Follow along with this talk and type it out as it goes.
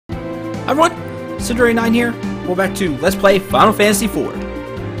Hi everyone, Cindery9 here. We're back to Let's Play Final Fantasy IV.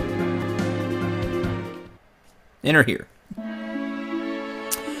 Enter here.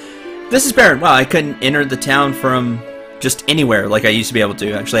 This is Baron. Wow, I couldn't enter the town from just anywhere like I used to be able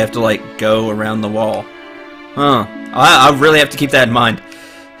to. Actually, I have to like go around the wall. Huh. I really have to keep that in mind.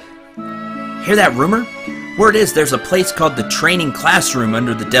 Hear that rumor? Word is there's a place called the Training Classroom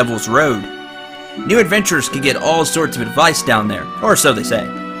under the Devil's Road. New adventurers can get all sorts of advice down there, or so they say.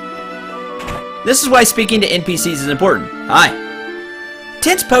 This is why speaking to NPCs is important. Hi.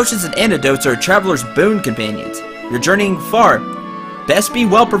 Tents, potions, and antidotes are a traveler's boon companions. You're journeying far. Best be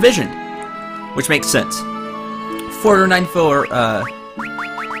well provisioned. Which makes sense. 494,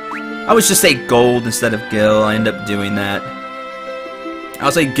 I always just say gold instead of gil. I end up doing that.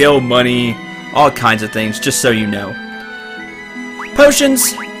 I'll say gil, money, all kinds of things, just so you know.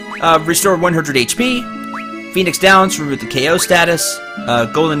 Potions, restore 100 HP. Phoenix Downs, remove the KO status.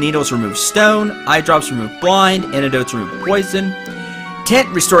 Golden Needles, remove stone. Eye Drops, remove blind. Antidotes, remove poison. Tent,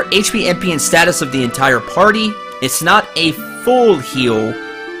 restore HP, MP, and status of the entire party. It's not a full heal,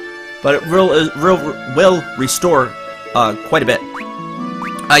 but it will restore quite a bit.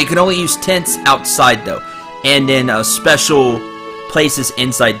 You can only use tents outside, though, and in special places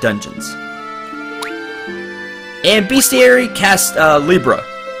inside dungeons. And Bestiary cast Libra,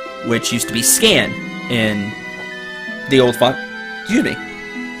 which used to be Scan in the old font. Excuse me.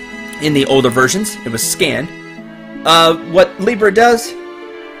 In the older versions, it was Scan. What Libra does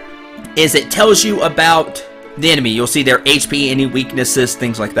is it tells you about the enemy. You'll see their HP, any weaknesses,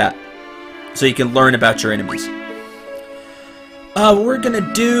 things like that. So you can learn about your enemies. What we're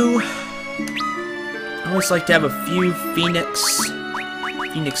gonna do, I always like to have a few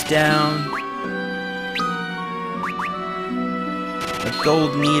Phoenix down, a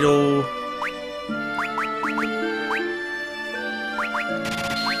gold needle,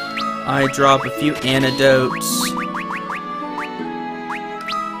 eye drop, a few antidotes,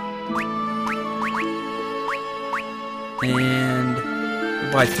 and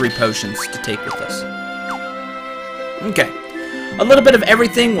we'll buy 3 potions to take with us. Okay. A little bit of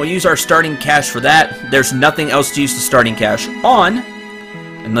everything. We'll use our starting cash for that. There's nothing else to use the starting cash on,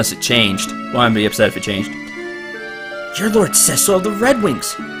 unless it changed. Well, I'm gonna be upset if it changed. You're Lord Cecil of the Red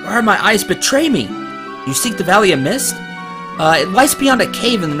Wings. Why my eyes betray me? You seek the Valley of Mist? It lies beyond a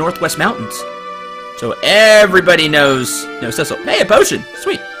cave in the Northwest Mountains. So everybody knows Cecil. Hey, a potion.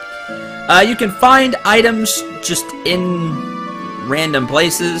 Sweet. You can find items just in random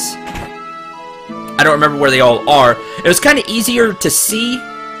places. I don't remember where they all are. It was kind of easier to see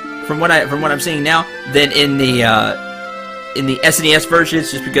from what I'm seeing now than in the SNES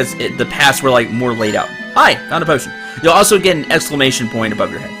versions, just because the paths were like more laid out. Hi, found a potion. You'll also get an exclamation point above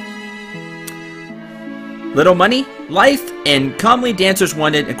your head. Little money, life, and commonly dancers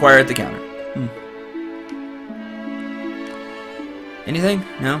wanted. Acquire at the counter. Anything?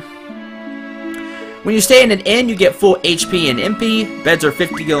 No. When you stay in an inn, you get full HP and MP. Beds are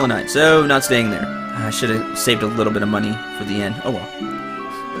 50 gil a night, so not staying there. I should have saved a little bit of money for the inn. Oh well.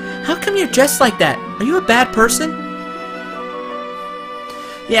 How come you're dressed like that? Are you a bad person?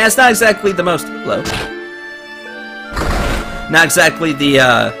 Yeah, it's not exactly the most... Hello. Not exactly the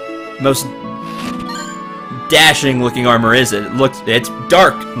most dashing looking armor, is it? It's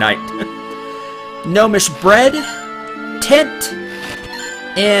dark night. Gnomish bread, tent,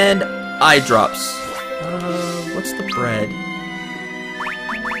 and eye drops. What's the bread?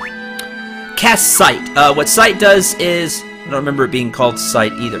 Cast Sight. What Sight does is... I don't remember it being called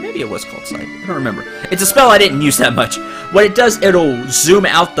Sight either. Maybe it was called Sight. I don't remember. It's a spell I didn't use that much. What it does, it'll zoom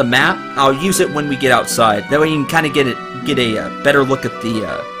out the map. I'll use it when we get outside. That way you can kind of get a better look at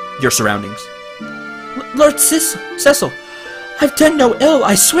your surroundings. Lord Cecil, I've done no ill.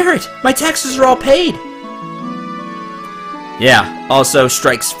 I swear it. My taxes are all paid. Yeah. Also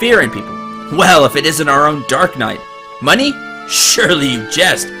strikes fear in people. Well, if it isn't our own Dark Knight. Money? Surely you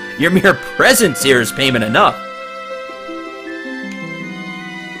jest. Your mere presence here is payment enough.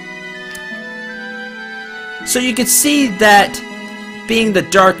 So you can see that being the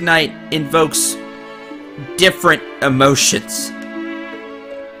Dark Knight invokes different emotions.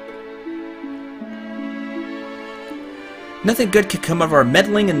 Nothing good could come of our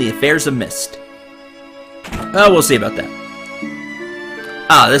meddling in the affairs of Mist. Oh, we'll see about that.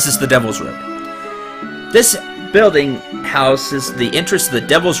 Ah, this is the Devil's Road. This building houses the entrance to the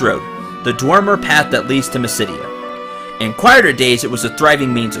Devil's Road, the Dwarmer path that leads to Mysidia. In quieter days, it was a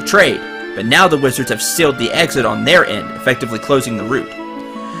thriving means of trade, but now the wizards have sealed the exit on their end, effectively closing the route.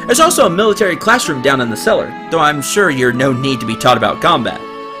 There's also a military classroom down in the cellar, though I'm sure you're no need to be taught about combat,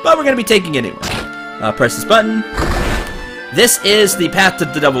 but we're going to be taking it anyway. Press this button. This is the path to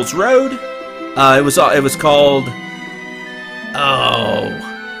the Devil's Road. It was called... Oh...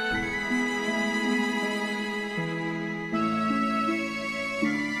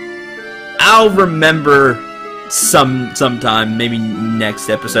 I'll remember sometime, maybe next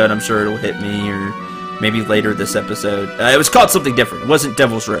episode. I'm sure it'll hit me, or maybe later this episode. It was called something different. It wasn't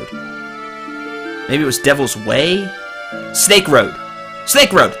Devil's Road. Maybe it was Devil's Way? Snake Road.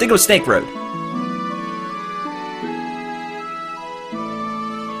 Snake Road. I think it was Snake Road.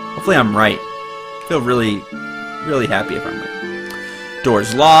 Hopefully I'm right. I feel really, really happy if I'm right.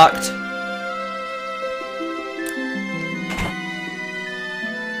 Door's locked.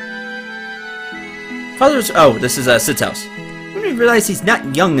 Oh, this is Sid's house. When we realize he's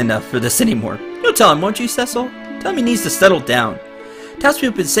not young enough for this anymore. You'll tell him, won't you, Cecil? Tell him he needs to settle down. Townspeople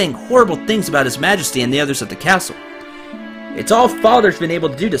have been saying horrible things about His Majesty and the others at the castle. It's all Father's been able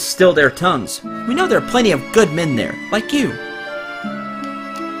to do to still their tongues. We know there are plenty of good men there, like you.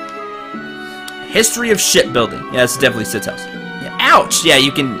 History of shipbuilding. Yeah, it's definitely Sid's house. Yeah, ouch! Yeah,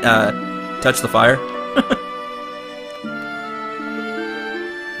 you can touch the fire.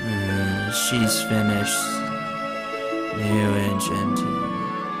 She's finished. New engine.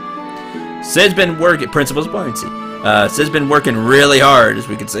 Sid's been working. Principal's buoyancy. Sid's been working really hard, as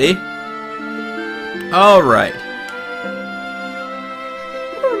we can see. Alright.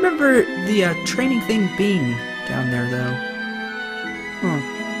 I don't remember the training thing being down there, though. Huh.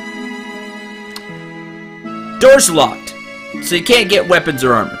 Door's locked, so you can't get weapons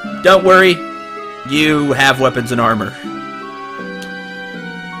or armor. Don't worry, you have weapons and armor.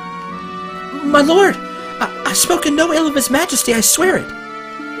 My lord, I've spoken no ill of His Majesty, I swear it.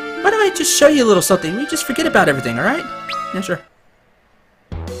 Why don't I just show you a little something? We just forget about everything, alright? Yeah, sure.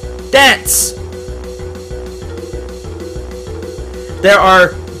 Dance! There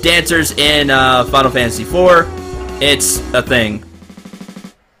are dancers in Final Fantasy IV. It's a thing.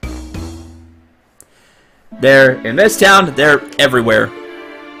 They're in this town, they're everywhere.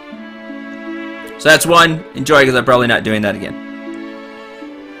 So that's one. Enjoy, because I'm probably not doing that again.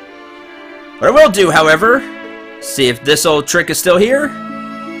 What I will do, however, see if this old trick is still here.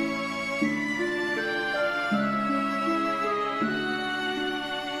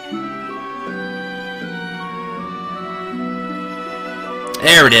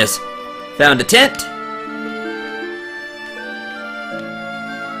 There it is. Found a tent.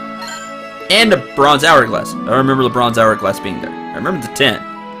 And a bronze hourglass. I remember the bronze hourglass being there. I remember the tent.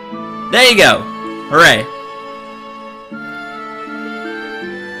 There you go. Hooray.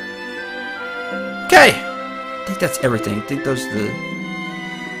 Okay. I think that's everything. I think those are the...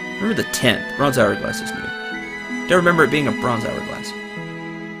 Remember the tent. The bronze hourglass is new. Don't remember it being a bronze hourglass.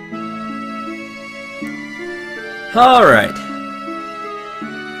 Alright.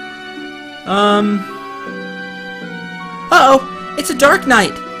 Uh-oh. It's a dark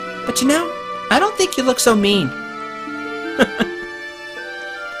night. But you know, I don't think you look so mean.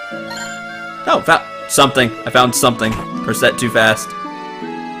 Oh, found something. I found something. Pressed that too fast.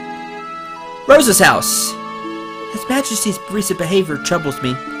 Rosa's house. His Majesty's recent behavior troubles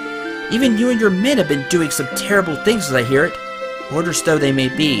me. Even you and your men have been doing some terrible things as I hear it. Orders though they may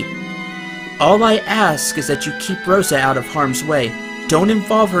be. All I ask is that you keep Rosa out of harm's way. Don't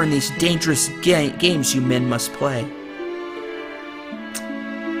involve her in these dangerous games you men must play.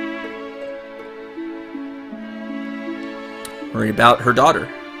 Worried about her daughter.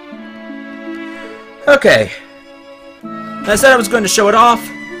 Okay. I said I was going to show it off.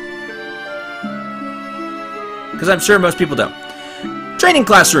 Because I'm sure most people don't. Training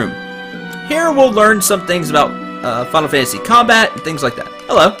classroom. Here we'll learn some things about Final Fantasy combat and things like that.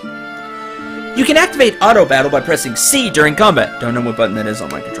 Hello. You can activate auto battle by pressing C during combat. Don't know what button that is on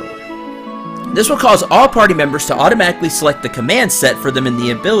my controller. This will cause all party members to automatically select the command set for them in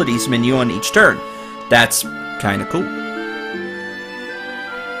the abilities menu on each turn. That's kind of cool.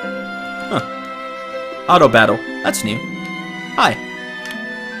 Huh. Auto battle. That's new. Hi.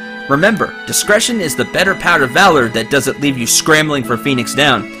 Remember, discretion is the better part of valor that doesn't leave you scrambling for Phoenix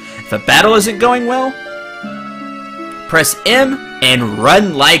Down. If a battle isn't going well, press M and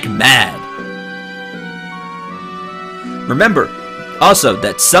run like mad. Remember, also,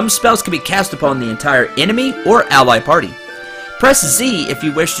 that some spells can be cast upon the entire enemy or ally party. Press Z if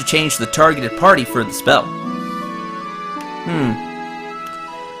you wish to change the targeted party for the spell.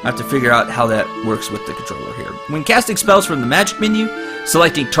 I have to figure out how that works with the controller here. When casting spells from the magic menu,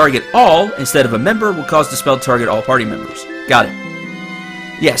 selecting target all instead of a member will cause the spell to target all party members. Got it.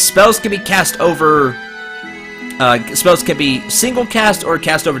 Yes, spells can be cast over... spells can be single cast or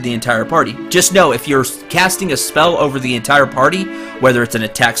cast over the entire party. Just know, if you're casting a spell over the entire party, whether it's an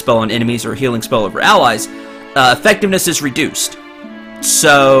attack spell on enemies or a healing spell over allies, effectiveness is reduced.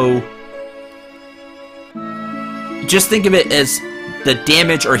 So just think of it as the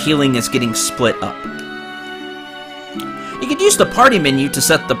damage or healing is getting split up. You could use the party menu to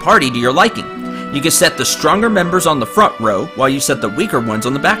set the party to your liking. You can set the stronger members on the front row, while you set the weaker ones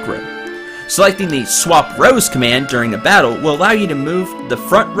on the back row. Selecting the Swap Rows command during a battle will allow you to move the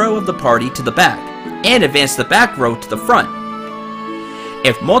front row of the party to the back, and advance the back row to the front.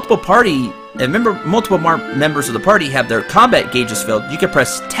 If multiple members of the party have their combat gauges filled, you can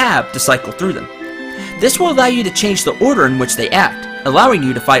press Tab to cycle through them. This will allow you to change the order in which they act, allowing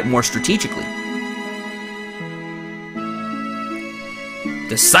you to fight more strategically.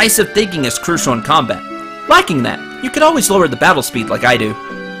 Decisive thinking is crucial in combat. Lacking that, you could always lower the battle speed like I do.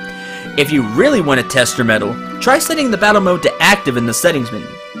 If you really want to test your mettle, try setting the battle mode to active in the settings menu.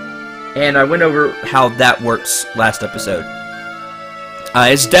 And I went over how that works last episode.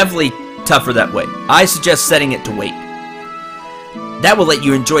 It's definitely tougher that way. I suggest setting it to wait. That will let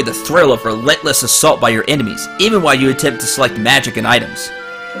you enjoy the thrill of relentless assault by your enemies, even while you attempt to select magic and items.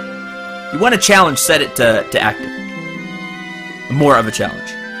 You want a challenge, set it to active. More of a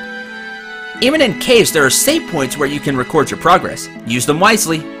challenge. Even in caves, there are save points where you can record your progress. Use them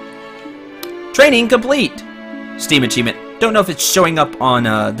wisely. Training complete! Steam achievement. Don't know if it's showing up on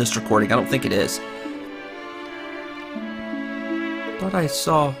this recording. I don't think it is. Thought I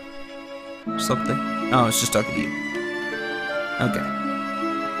saw something. Oh, it's just talking to you. Okay.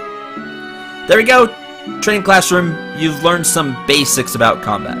 There we go. Training classroom. You've learned some basics about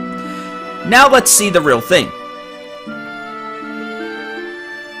combat. Now let's see the real thing.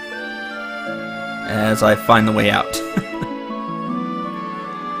 As I find the way out.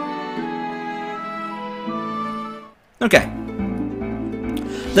 Okay.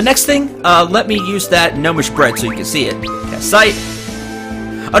 The next thing, let me use that gnomish bread so you can see it. Cast sight.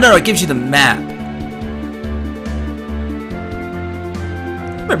 Oh no, it gives you the map.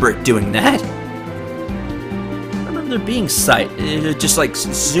 I remember it doing that. I remember there being sight. It just like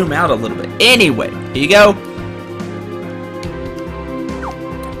zoom out a little bit. Anyway, here you go.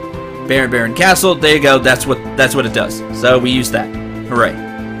 Baron Castle. There you go. That's what it does. So we use that. Hooray.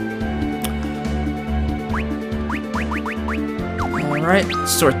 Alright,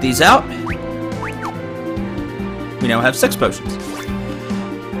 sort these out. We now have 6 potions.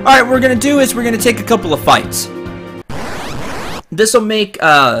 Alright, what we're going to do is we're going to take a couple of fights. This will make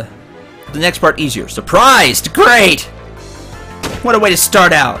the next part easier. Surprised! Great! What a way to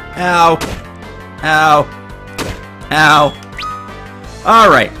start out. Ow. Ow. Ow.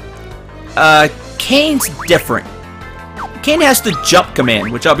 Alright. Kane's different. Kane has the jump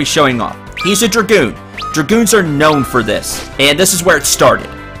command, which I'll be showing off. He's a Dragoon. Dragoons are known for this, and this is where it started.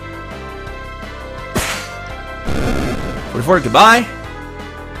 44, goodbye.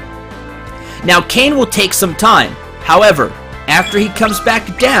 Now, Kane will take some time. However, after he comes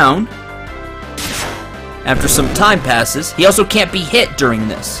back down, after some time passes, he also can't be hit during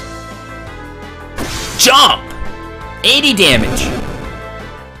this. Jump! 80 damage.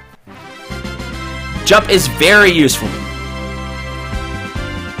 Jump is very useful.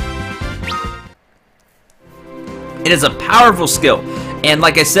 It is a powerful skill, and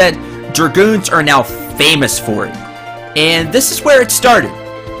like I said, Dragoons are now famous for it. And this is where it started.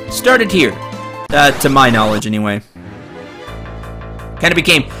 It started here, to my knowledge anyway. Kind of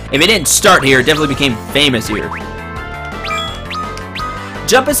became, if it didn't start here, it definitely became famous here.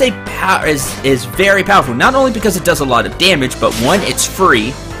 Jump is is very powerful, not only because it does a lot of damage, but one, it's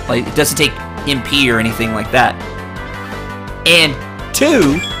free, like it doesn't take MP or anything like that. And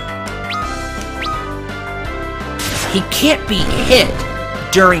 2, he can't be hit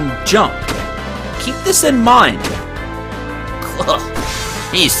during jump. Keep this in mind.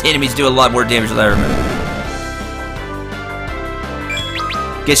 Ugh. These enemies do a lot more damage than I remember.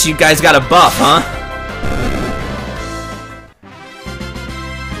 Guess you guys got a buff, huh?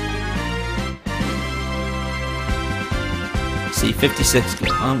 Let's see, 56.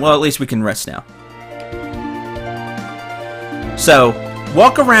 Well, at least we can rest now. So,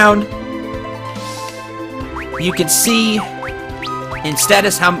 walk around. You can see in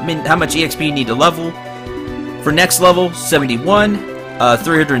status how much EXP you need to level. For next level, 71,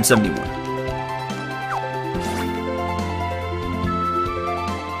 371.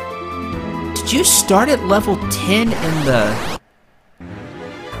 Did you start at level 10 in the...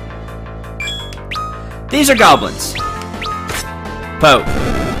 These are goblins. Poe.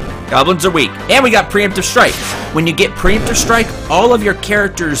 Goblins are weak. And we got Preemptive Strike. When you get Preemptive Strike, all of your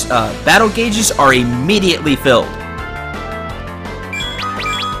character's battle gauges are immediately filled.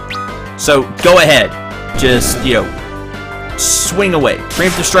 So, go ahead. Just, you know, swing away.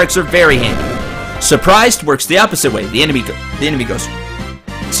 Preemptive Strikes are very handy. Surprised works the opposite way. The enemy goes.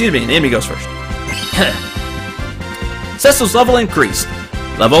 Excuse me. The enemy goes first. Cecil's level increased.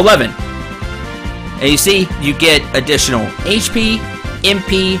 Level 11. And you see, you get additional HP,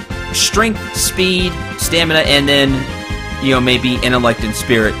 MP, strength, speed, stamina, and then, you know, maybe intellect and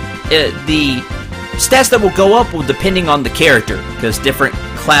spirit. The stats that will go up will depending on the character, because different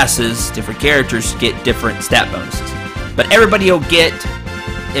classes, different characters get different stat bonuses. But everybody will get,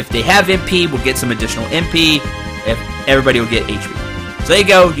 if they have MP, will get some additional MP. If everybody will get HP. So there you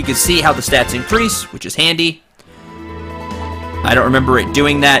go. You can see how the stats increase, which is handy. I don't remember it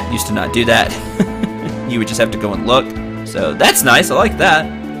doing that. Used to not do that. You would just have to go and look. So that's nice. I like that.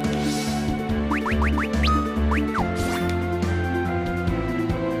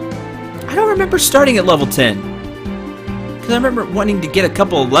 I don't remember starting at level 10. Because I remember wanting to get a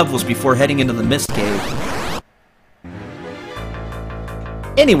couple of levels before heading into the Mist Cave.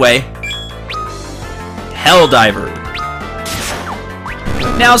 Anyway. Helldiver.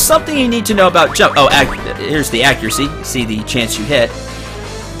 Now, something you need to know about jump... Oh, here's the accuracy. See the chance you hit.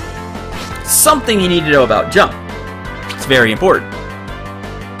 Something you need to know about jump. It's very important.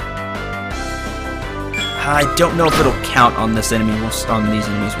 I don't know if it'll count on this enemy. On these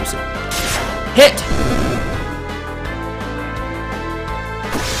enemies, we'll see. Hit!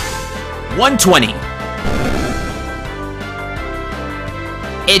 120.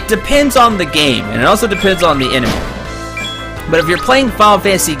 It depends on the game, and it also depends on the enemy. But if you're playing Final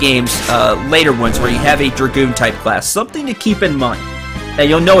Fantasy games, later ones where you have a Dragoon type class, something to keep in mind. And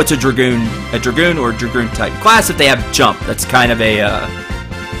you'll know it's a Dragoon or Dragoon type class if they have jump. That's kind of a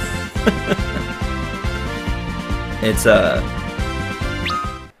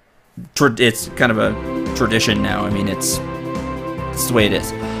it's kind of a tradition now. I mean, it's the way it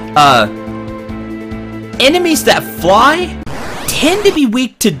is. Enemies that fly tend to be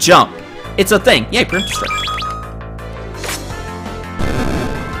weak to jump. It's a thing. Yay, preemptive strike.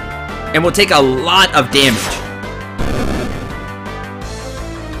 And will take a lot of damage.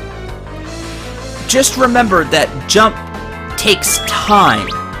 Just remember that jump takes time.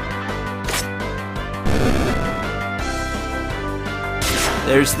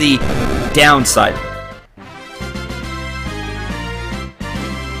 There's the downside.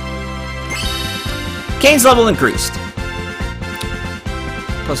 Kane's level increased.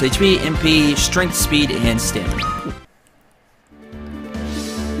 Plus HP, MP, strength, speed, and stamina.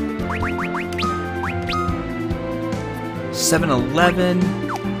 7-11,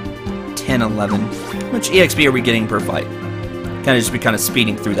 10-11. How much EXP are we getting per fight? Kind of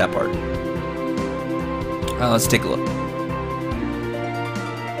speeding through that part. Let's take a look.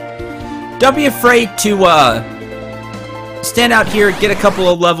 Don't be afraid to stand out here, get a couple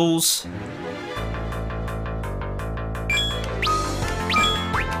of levels.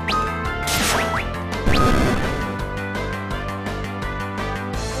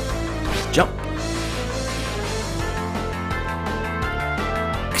 Jump.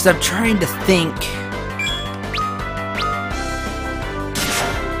 Because I'm trying to think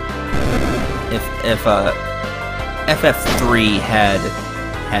if FF3 had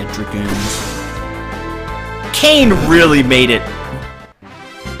Dragoons. Kane really made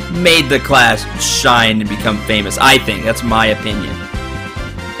the class shine and become famous, I think. That's my opinion.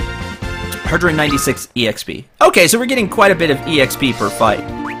 196 EXP. Okay, so we're getting quite a bit of EXP per fight.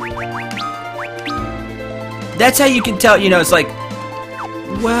 That's how you can tell, you know, it's like,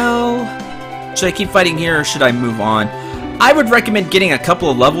 well, should I keep fighting here or should I move on? I would recommend getting a couple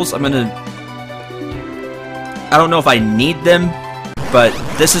of levels. I don't know if I need them, but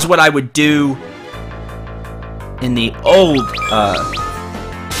this is what I would do in the old,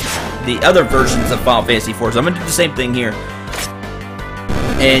 the other versions of Final Fantasy IV. So I'm going to do the same thing here.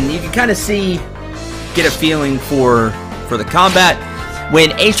 And you can kind of see, get a feeling for the combat. When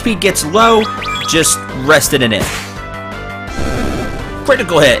HP gets low, just rest it in it.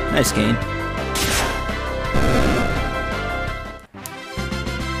 Critical hit. Nice game.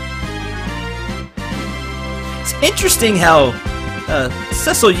 It's interesting how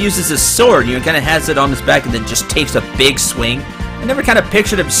Cecil uses his sword, you know, kind of has it on his back and then just takes a big swing. I never kind of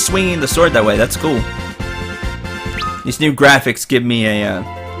pictured him swinging the sword that way. That's cool. These new graphics give me a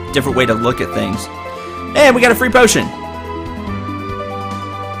different way to look at things. And we got a free potion.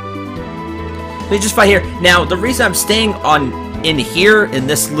 They just fight here. Now, the reason I'm staying in here, in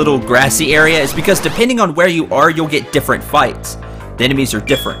this little grassy area, is because depending on where you are, you'll get different fights. The enemies are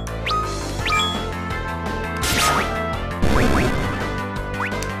different.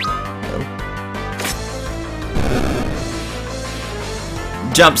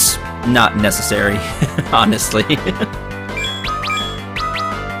 Jumps, not necessary, honestly.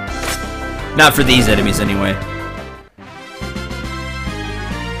 Not for these enemies, anyway.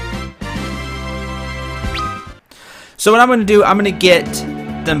 So what I'm going to do, I'm going to get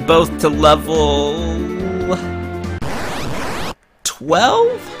them both to level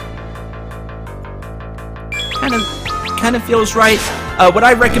 12? Kind of feels right. What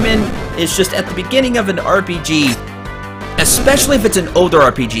I recommend is just at the beginning of an RPG, especially if it's an older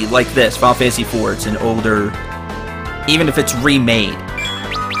RPG like this, Final Fantasy IV, it's an older, even if it's remade.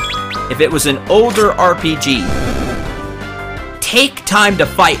 If it was an older RPG, take time to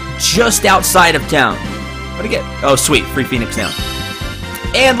fight just outside of town. What do I get? Oh, sweet. Free Phoenix now.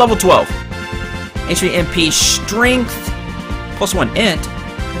 And level 12. HP, MP, Strength, +1 int.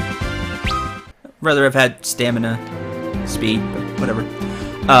 Rather have had stamina, speed, but whatever.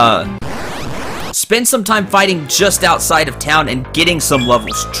 Spend some time fighting just outside of town and getting some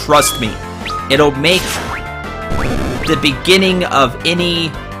levels. Trust me. It'll make the beginning of any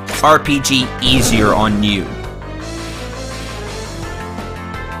RPG easier on you.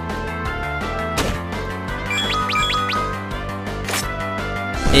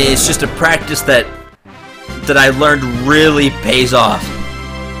 It's just a practice that I learned really pays off.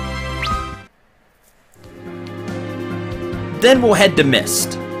 Then we'll head to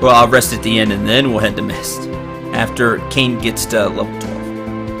Mist. Well, I'll rest at the end and then we'll head to Mist. After Kain gets to level 12.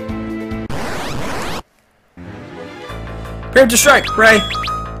 Prepare to strike, right?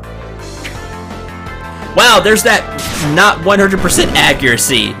 Wow, there's that not 100%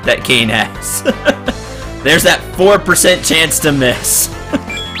 accuracy that Kain has. There's that 4% chance to miss.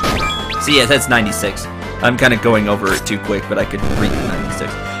 See, yes, that's 96. I'm kind of going over it too quick, but I could read the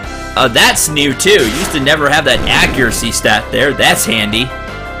 96. That's new too. Used to never have that accuracy stat there. That's handy.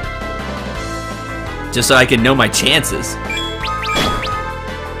 Just so I can know my chances.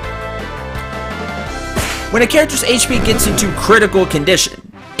 When a character's HP gets into critical condition,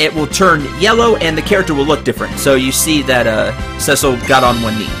 it will turn yellow and the character will look different. So you see that Cecil got on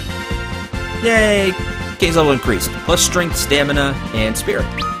one knee. Yay! Kain's level increased. Plus strength, stamina, and spirit.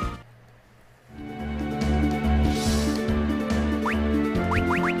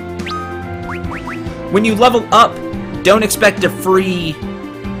 When you level up, don't expect a free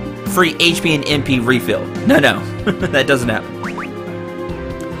HP and MP refill. No, that doesn't happen.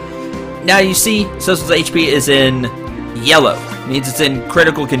 Now you see, Cecil's HP is in yellow. Means it's in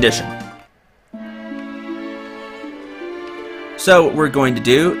critical condition. So what we're going to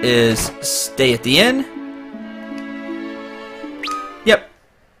do is stay at the inn. Yep.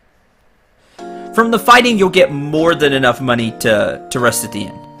 From the fighting, you'll get more than enough money to rest at the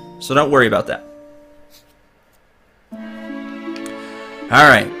inn. So don't worry about that.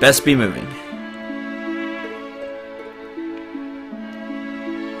 Alright, best be moving.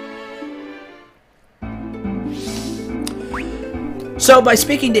 So, by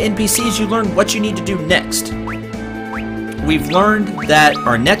speaking to NPCs, you learn what you need to do next. We've learned that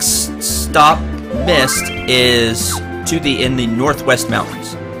our next stop, Mist, is in the Northwest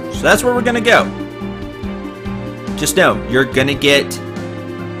Mountains. So that's where we're gonna go. Just know, you're gonna get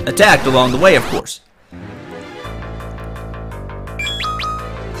attacked along the way, of course.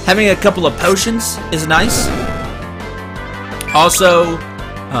 Having a couple of potions is nice. Also,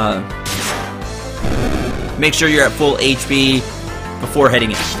 make sure you're at full HP before heading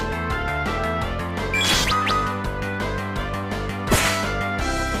in.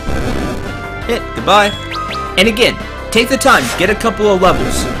 Hit, goodbye. And again, take the time, get a couple of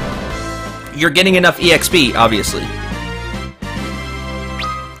levels. You're getting enough EXP, obviously.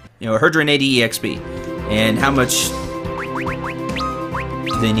 You know, 180 EXP. And how much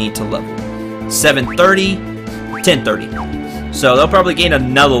they need to level? 730, 1030. So they'll probably gain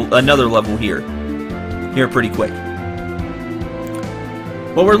another level here pretty quick.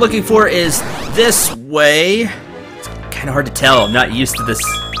 What we're looking for is this way. It's kind of hard to tell. I'm not used to this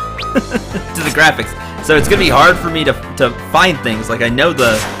to the graphics, so it's gonna be hard for me to find things. Like I know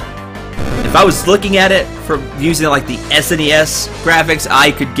if I was looking at it from using like the SNES graphics,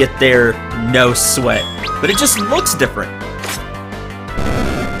 I could get there no sweat. But it just looks different.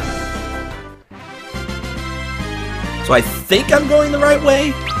 So I think I'm going the right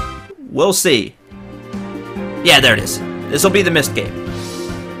way. We'll see. Yeah, there it is. This will be the Mist game.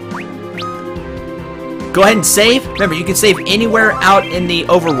 Go ahead and save. Remember, you can save anywhere out in the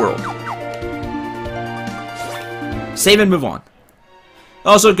overworld. Save and move on.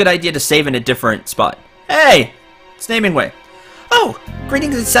 Also a good idea to save in a different spot. Hey! It's Naming Way. Oh!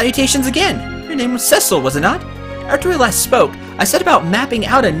 Greetings and salutations again! Your name was Cecil, was it not? After we last spoke, I set about mapping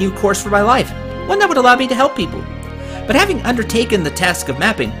out a new course for my life. One that would allow me to help people. But having undertaken the task of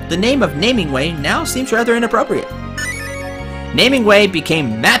mapping, the name of Naming Way now seems rather inappropriate. Naming Way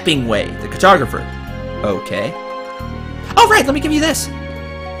became Mapping Way. The cartographer. Okay. Alright, let me give you this.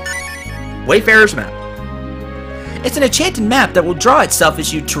 Wayfarer's Map. It's an enchanted map that will draw itself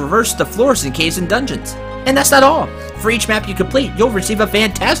as you traverse the floors and caves and dungeons. And that's not all. For each map you complete, you'll receive a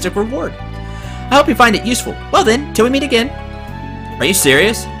fantastic reward. I hope you find it useful. Well then, till we meet again. Are you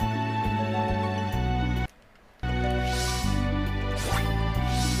serious?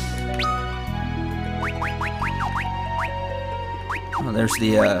 Oh, there's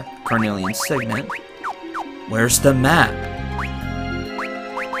the Carnelian segment. Where's the map?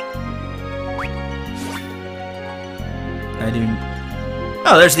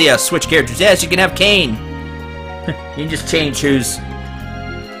 Oh, there's the switch characters. Yes, you can have Kane. You can just change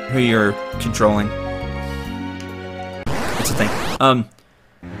who you're controlling. That's the thing.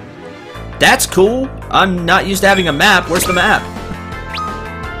 That's cool. I'm not used to having a map. Where's the map?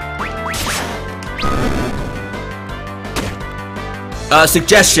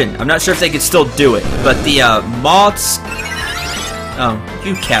 Suggestion. I'm not sure if they can still do it, but the moths. Oh,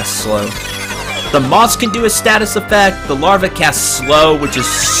 you cast slow. The moths can do a status effect. The larva casts slow, which is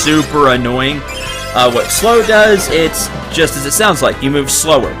super annoying. What slow does, it's just as it sounds like. You move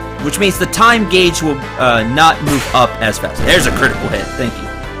slower, which means the time gauge will not move up as fast. There's a critical hit. Thank you.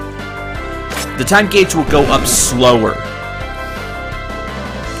 The time gauge will go up slower.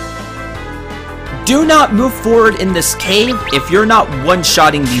 Do not move forward in this cave if you're not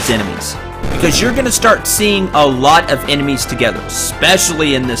one-shotting these enemies, because you're going to start seeing a lot of enemies together,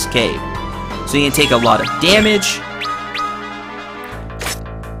 especially in this cave. So you can take a lot of damage.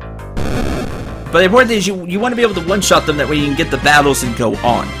 But the important thing is you want to be able to one-shot them, that way you can get the battles and go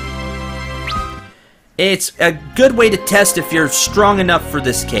on. It's a good way to test if you're strong enough for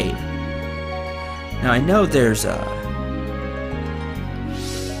this cave. Now I know there's a...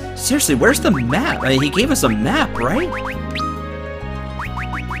 Seriously, where's the map? I mean, he gave us a map, right?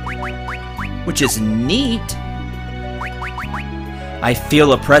 Which is neat. I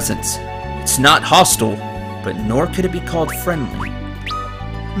feel a presence. It's not hostile, but nor could it be called friendly.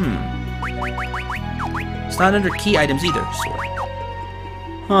 It's not under key items either, so...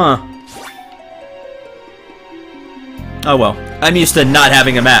 Huh. Oh well. I'm used to not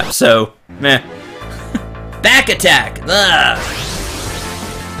having a map, so... Meh. Back attack! Ugh.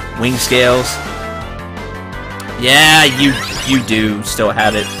 Wing scales. Yeah, you do still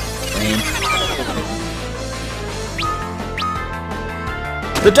have it.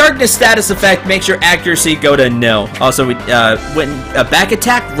 The darkness status effect makes your accuracy go to nil. Also, when a back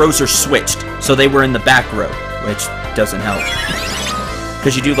attack, rows are switched, so they were in the back row, which doesn't help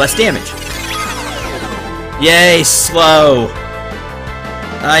because you do less damage. Yay, slow!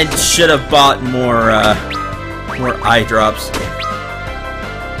 I should have bought more eye drops.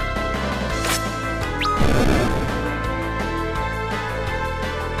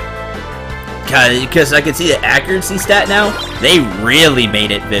 Because I can see the accuracy stat now, they really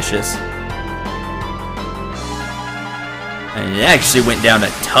made it vicious. And it actually went down a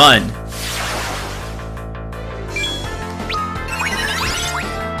ton.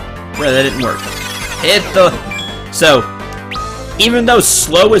 Well, that didn't work. Hit the... So, even though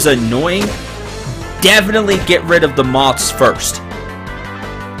slow is annoying, definitely get rid of the moths first.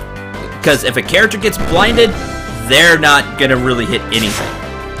 Because if a character gets blinded, they're not going to really hit anything.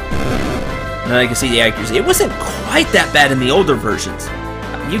 And I can see the accuracy. It wasn't quite that bad in the older versions.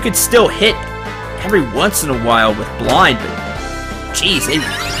 You could still hit every once in a while with blind, but jeez,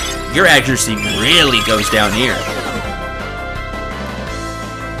 your accuracy really goes down here.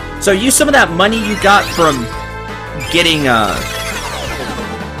 So use some of that money you got from getting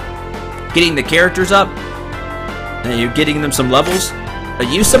the characters up, and you're getting them some levels.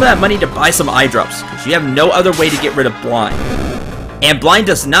 Use some of that money to buy some eye drops, because you have no other way to get rid of blind. And blind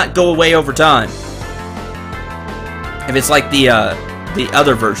does not go away over time. If it's like the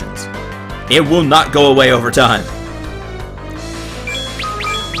other versions, it will not go away over time.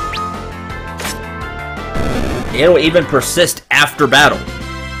 It'll even persist after battle.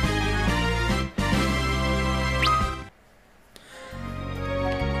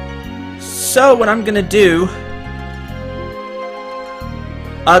 So what I'm gonna do...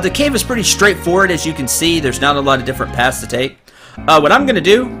 the cave is pretty straightforward, as you can see. There's not a lot of different paths to take. What I'm gonna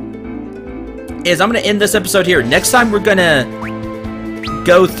do is I'm gonna end this episode here. Next time we're gonna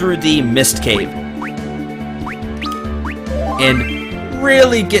go through the Mist Cave and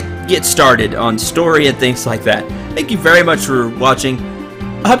really get started on story and things like that. Thank you very much for watching.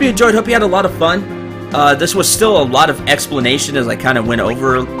 I hope you enjoyed. Hope you had a lot of fun. This was still a lot of explanation as I kind of went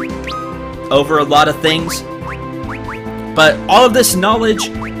over a lot of things. But all of this knowledge,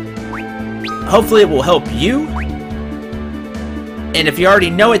 hopefully it will help you And if you already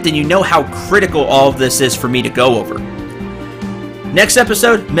know it, then you know how critical all of this is for me to go over. Next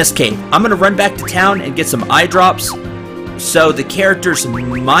episode, Mist Cave. I'm going to run back to town and get some eye drops. So the characters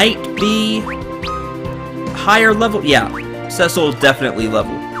might be higher level. Yeah, Cecil definitely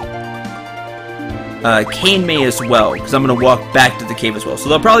level. Kane may as well, because I'm going to walk back to the cave as well. So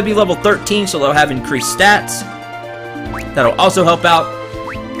they'll probably be level 13, so they'll have increased stats. That'll also help out.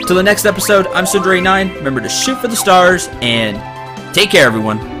 Till the next episode, I'm Sundray9. Remember to shoot for the stars, and take care,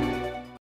 everyone.